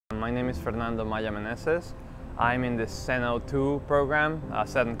My name is Fernando Maya Meneses. I'm in the Seno 2 program,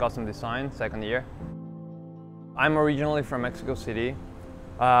 Set and Custom Design, second year. I'm originally from Mexico City.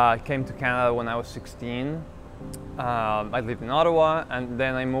 I came to Canada when I was 16. I lived in Ottawa, and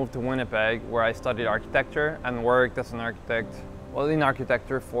then I moved to Winnipeg, where I studied architecture and worked as an architect, in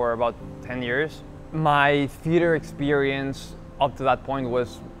architecture for about 10 years. My theater experience up to that point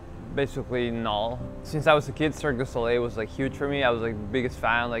was basically null. Since I was a kid, Cirque du Soleil was huge for me. I was the biggest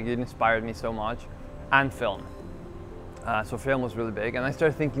fan, it inspired me so much. And film. So film was really big, and I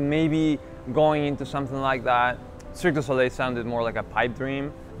started thinking maybe going into something like that. Cirque du Soleil sounded more like a pipe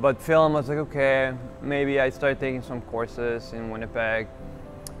dream, but film was okay, maybe I started taking some courses in Winnipeg.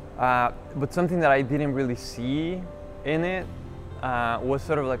 But something that I didn't really see in it was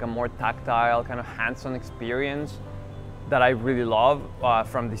sort of a more tactile, kind of hands-on experience that I really love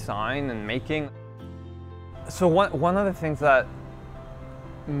from design and making. So one of the things that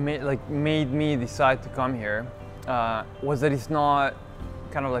made me decide to come here was that it's not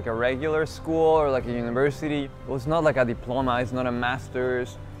kind of a regular school or a university. It was not a diploma, it's not a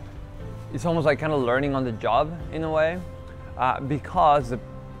master's. It's almost kind of learning on the job in a way, because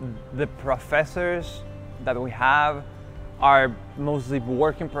the professors that we have are mostly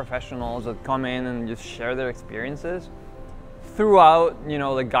working professionals that come in and just share their experiences throughout,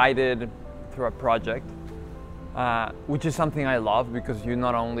 guided through a project, which is something I love because you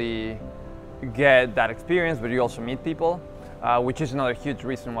not only get that experience, but you also meet people, which is another huge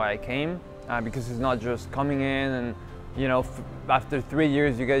reason why I came, because it's not just coming in and, after 3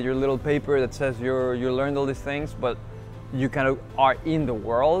 years you get your little paper that says you learned all these things, but you kind of are in the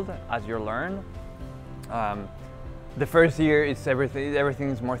world as you learn. The first year is everything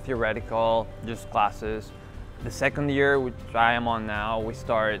is more theoretical, just classes. The second year, which I am on now, we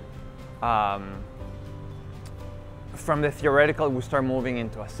start from the theoretical, we start moving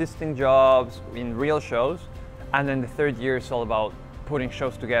into assisting jobs in real shows. And then the third year is all about putting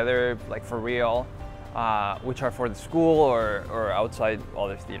shows together, for real, which are for the school or outside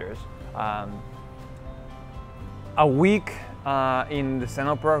other theaters. A week in the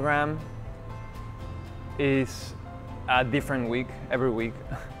Seno program is a different week every week.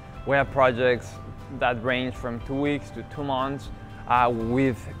 We have projects that range from 2 weeks to 2 months,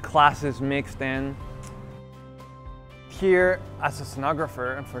 with classes mixed in. Here, as a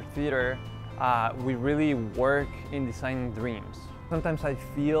scenographer and for theater, we really work in designing dreams. Sometimes I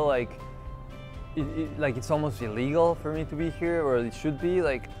feel like it's almost illegal for me to be here, or it should be,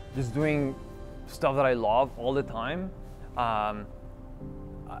 just doing stuff that I love all the time.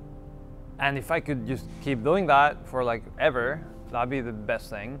 And if I could just keep doing that for ever, that'd be the best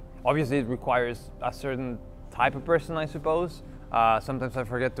thing. Obviously, it requires a certain type of person, I suppose. Sometimes I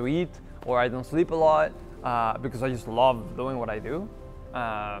forget to eat, or I don't sleep a lot, because I just love doing what I do.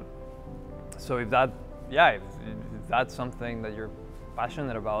 So if that's something that you're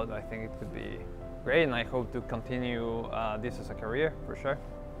passionate about, I think it could be great, and I hope to continue this as a career, for sure.